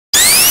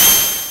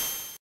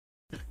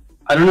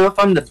I don't know if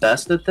I'm the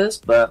best at this,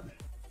 but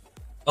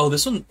Oh,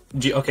 this one.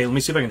 Okay, let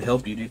me see if I can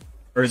help you, dude.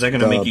 Or is that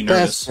gonna make you The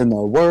nervous? best in the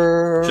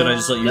world. Should I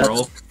just let you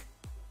roll?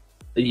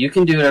 you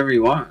can do whatever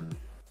you want.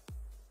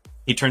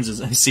 He turns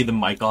his. I see the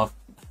mic off.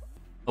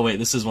 Oh wait,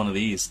 this is one of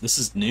these. This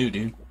is new,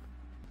 dude.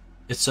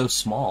 It's so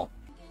small.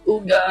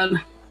 Oh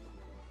God!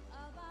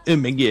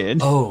 Him again.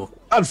 Oh.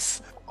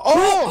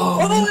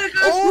 Oh, that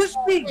guy pushed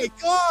me! my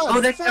god!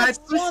 Oh, that guy Fat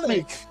pushed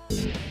me!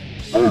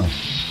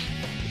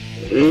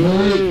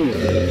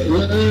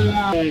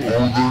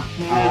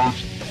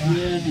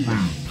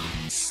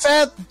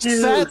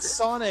 Fat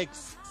Sonic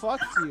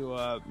fucked you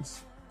up.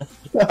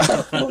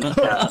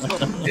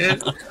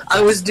 Dude,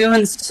 I was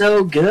doing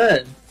so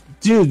good.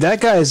 Dude,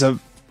 that guy is a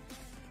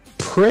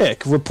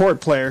prick.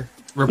 Report player.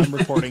 I'm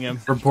reporting him.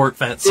 Report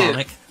Fat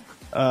Sonic.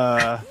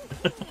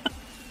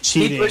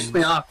 Cheating. He pushed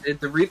me off. The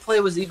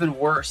replay was even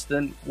worse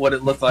than what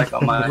it looked like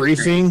on my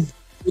Briefing.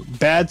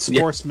 Bad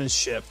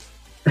sportsmanship.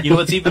 You know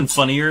what's even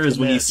funnier is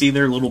when you see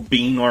their little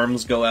bean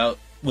arms go out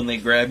when they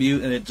grab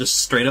you, and it just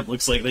straight up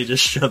looks like they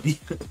just shove you.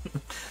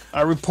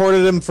 I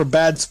reported him for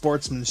bad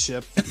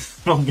sportsmanship.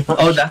 Oh, gosh.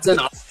 Oh, that's an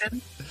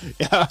option?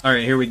 Yeah.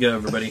 Alright, here we go,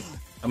 everybody.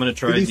 I'm gonna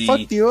try He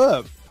fucked you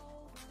up.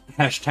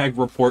 hashtag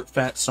report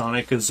Fat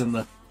Sonic is in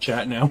the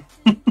chat now.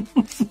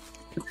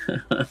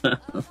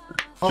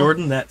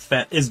 Jordan,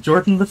 is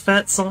Jordan the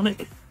Fat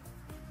Sonic?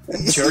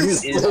 Jordan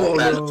is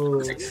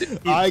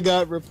bad. I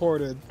got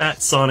reported.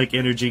 Fat Sonic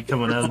energy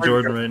coming out of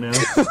Jordan right now.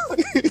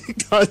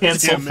 God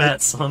Cancel damn it.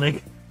 Fat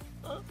Sonic.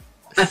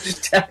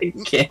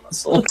 Hashtag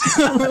canceled.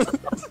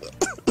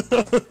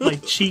 My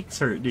cheeks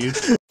hurt, dude.